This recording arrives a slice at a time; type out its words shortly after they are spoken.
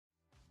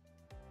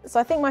So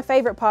I think my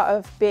favourite part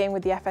of being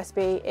with the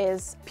FSB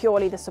is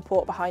purely the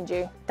support behind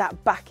you,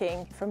 that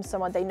backing from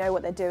someone. They know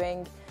what they're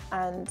doing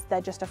and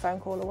they're just a phone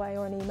call away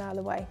or an email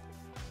away.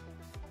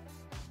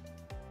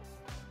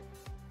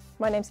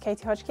 My name's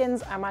Katie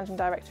Hodgkins, I'm Managing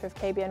Director of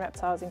KBN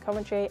Reptiles in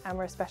Coventry, and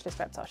we're a specialist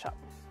reptile shop.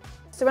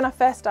 So when I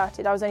first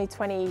started, I was only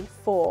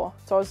 24,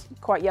 so I was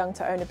quite young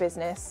to own a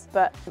business,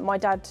 but my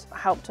dad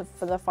helped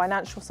for the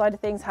financial side of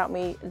things, helped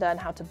me learn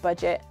how to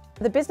budget.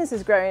 The business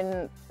has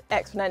grown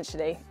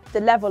exponentially.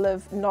 The level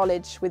of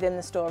knowledge within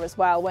the store as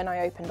well. When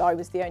I opened, I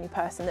was the only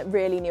person that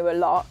really knew a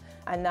lot,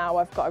 and now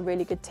I've got a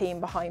really good team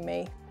behind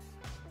me.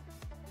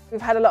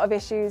 We've had a lot of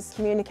issues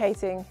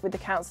communicating with the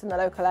council in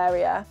the local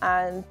area,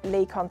 and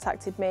Lee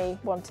contacted me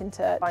wanting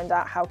to find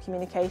out how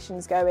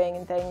communication's going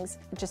and things.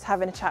 Just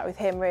having a chat with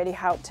him really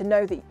helped to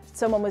know that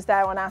someone was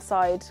there on our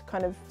side,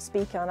 kind of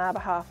speaking on our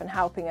behalf and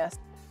helping us.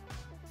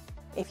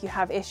 If you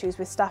have issues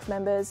with staff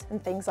members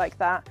and things like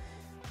that,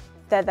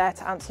 they're there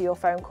to answer your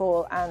phone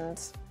call and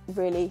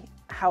really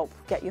help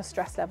get your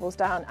stress levels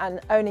down. And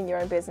owning your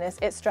own business,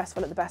 it's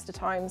stressful at the best of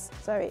times,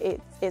 so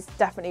it's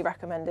definitely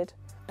recommended.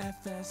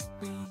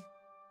 FSB.